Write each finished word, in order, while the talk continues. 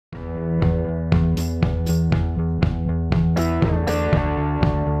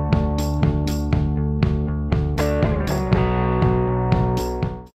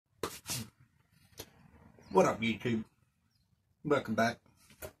What up YouTube? Welcome back.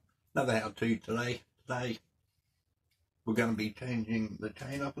 Another how-to today. Today we're going to be changing the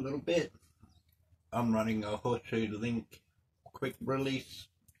chain up a little bit. I'm running a horseshoe link quick release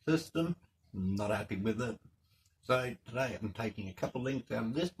system. I'm not happy with it. So today I'm taking a couple links out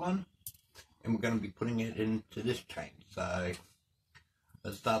of this one and we're going to be putting it into this chain. So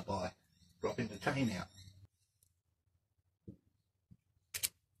let's start by dropping the chain out.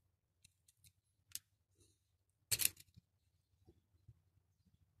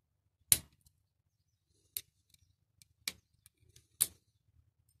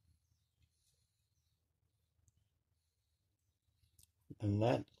 And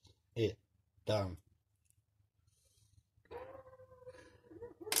that's it, done.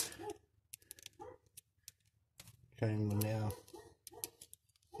 Chain will now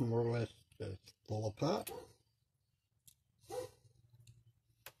more or less just fall apart.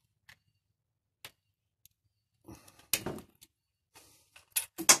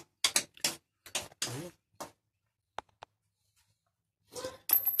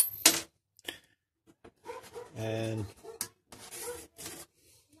 And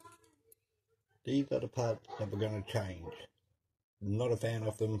these are the parts that we're going to change. I'm not a fan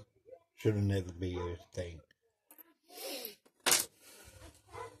of them. Should have never be a thing.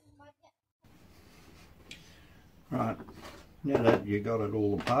 Right, now that you got it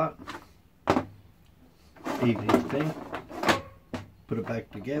all apart, easiest thing, put it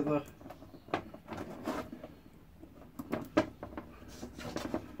back together.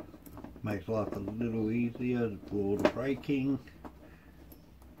 Makes life a little easier for the braking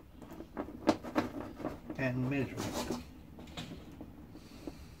and measuring. So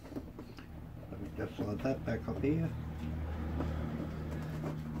just slide that back up here.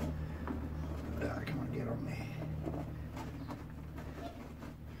 Come on, get on there.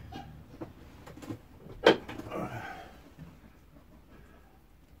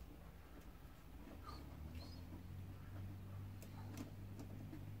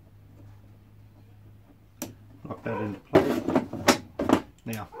 Lock that into place.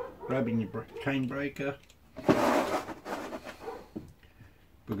 Now, grabbing your chain breaker,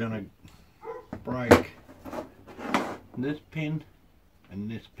 we're going to break this pin and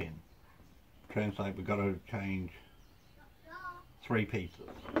this pin. Translate, we've got to change 3 pieces.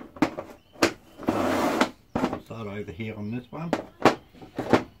 I'll start over here on this one.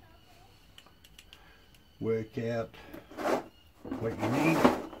 Work out what you need.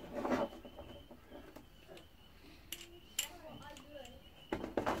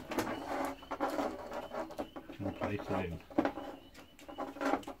 And place it in.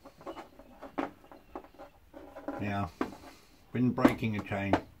 Now, when breaking a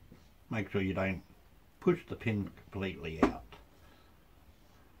chain, make sure you don't push the pin completely out.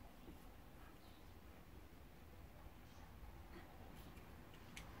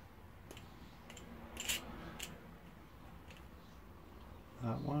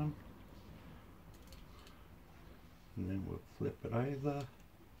 That one. And then we'll flip it over.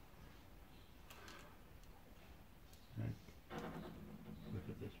 Flip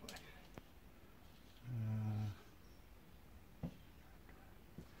it this way.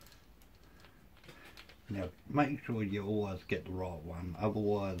 Now make sure you always get the right one,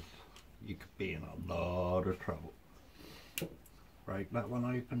 otherwise you could be in a lot of trouble. Break that one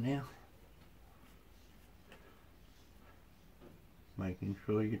open now. Making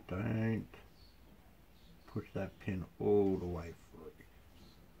sure you don't push that pin all the way through.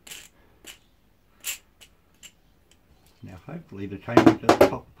 Now hopefully the chain will just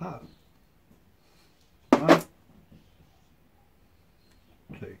pop apart. 1,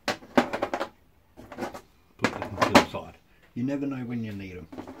 2. Put them to the side. You never know when you need them.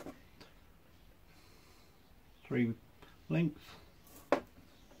 3 links.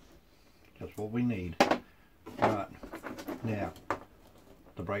 Just what we need. Right. Now,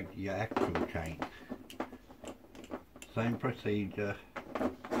 to break your actual chain. Same procedure.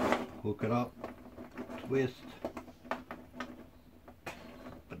 Hook it up. Twist.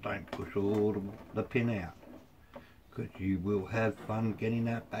 But don't push all the pin out, because you will have fun getting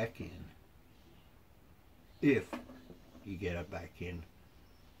that back in, if you get it back in.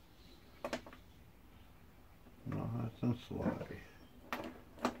 Nice and slow.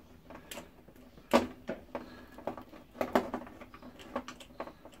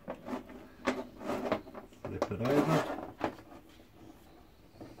 Flip it over.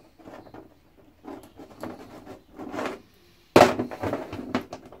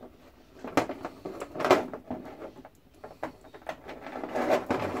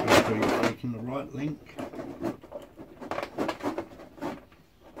 Make sure you're taking the right link.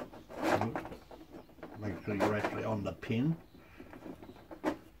 Make sure pin.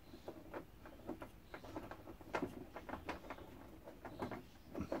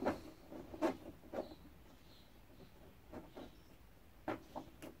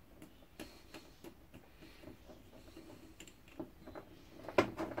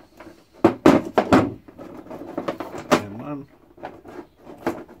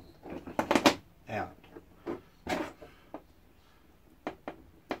 Out.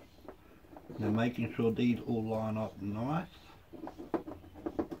 Now making sure these all line up nice.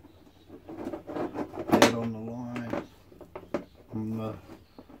 Dead on the lines on the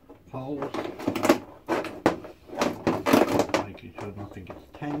holes. Making sure nothing gets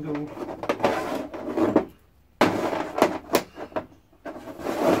tangled.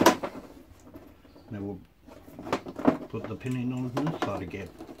 Now we'll put the pin in on this side again.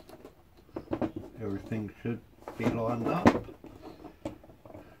 Everything should be lined up.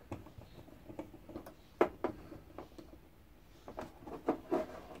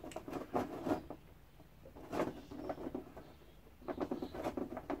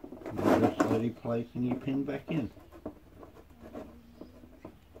 And just slowly placing your pin back in.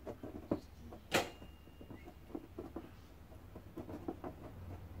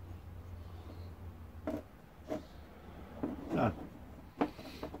 Done.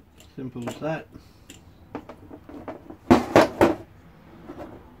 Simple as that.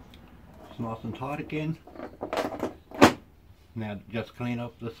 It's nice and tight again. Now just clean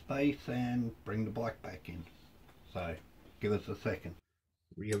up the space and bring the bike back in. So give us a second.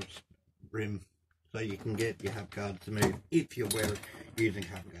 Real rim so you can get your hub guards to move if you're using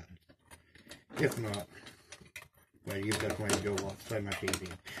hub guards. If not, well, you've just made your life so much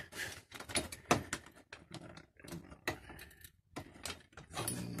easier.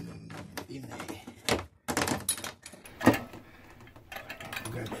 In there.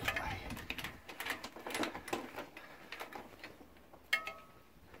 We'll go this way.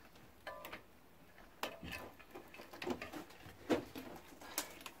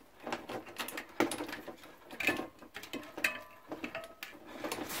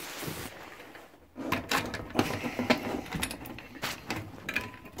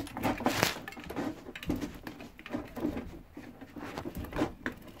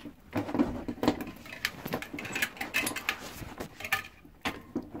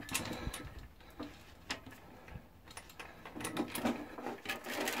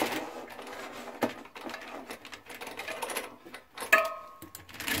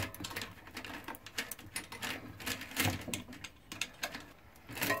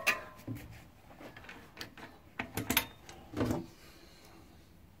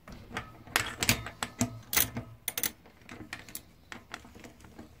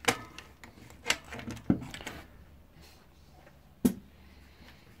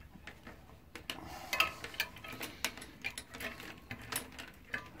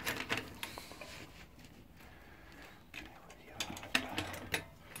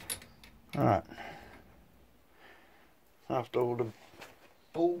 Alright, after all the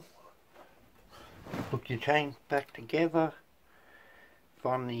ball, put your chain back together,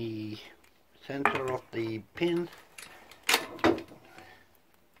 find the centre of the pin,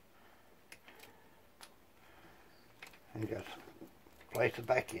 and just place it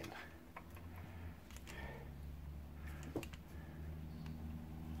back in.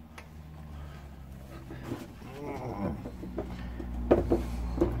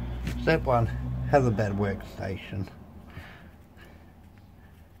 Step 1, have a bed workstation.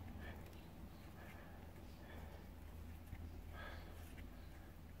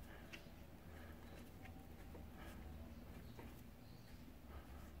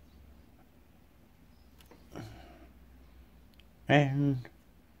 And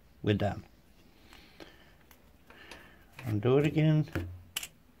we're done. Undo it again,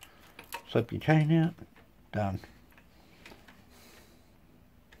 slip your chain out, done.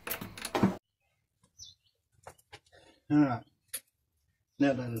 Alright,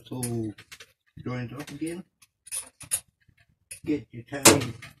 now that it's all joined up again, get your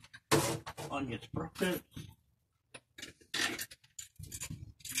chain on your sprockets.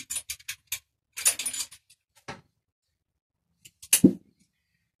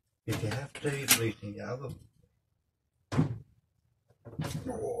 If you have to, loosen the other.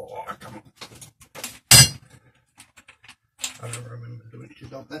 Oh, come on. I don't remember doing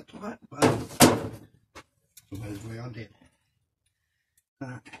it up that tight, but supposedly I did.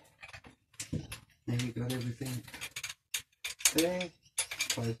 Alright. Now you've got everything there,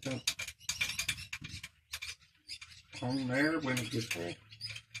 closed up on there when it gets there.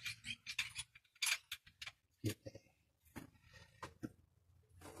 Get there.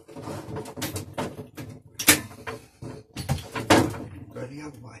 the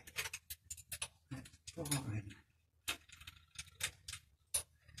other way. That's fine.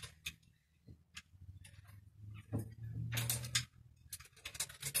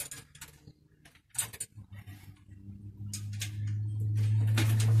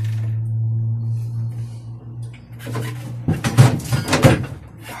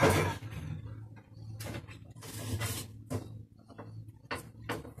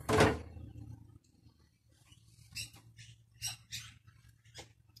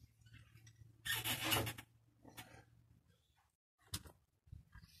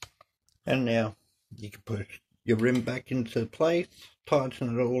 And now you can push your rim back into place,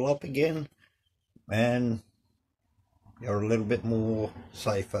 tighten it all up again, and you're a little bit more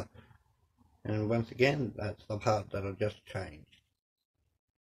safer. And once again, that's the part that I just changed.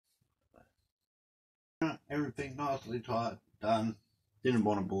 Everything nicely tight, done. Didn't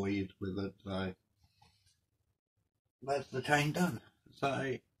want to bore you with it, so that's the chain done.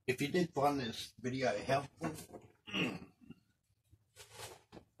 So if you did find this video helpful,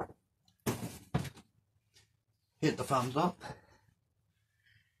 hit the thumbs up.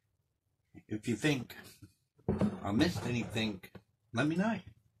 If you think I missed anything, let me know.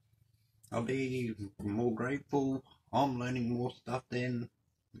 I'll be more grateful. I'm learning more stuff than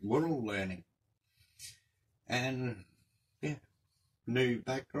we're all learning. And yeah, new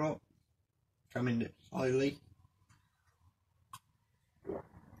backdrop coming slowly.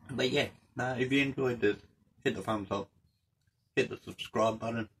 But yeah, if you enjoyed this, hit the thumbs up, hit the subscribe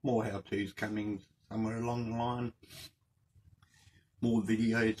button. More how-tos coming somewhere along the line. More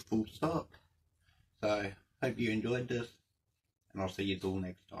videos, full stop. So hope you enjoyed this, and I'll see you all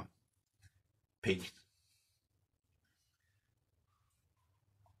next time. Peace.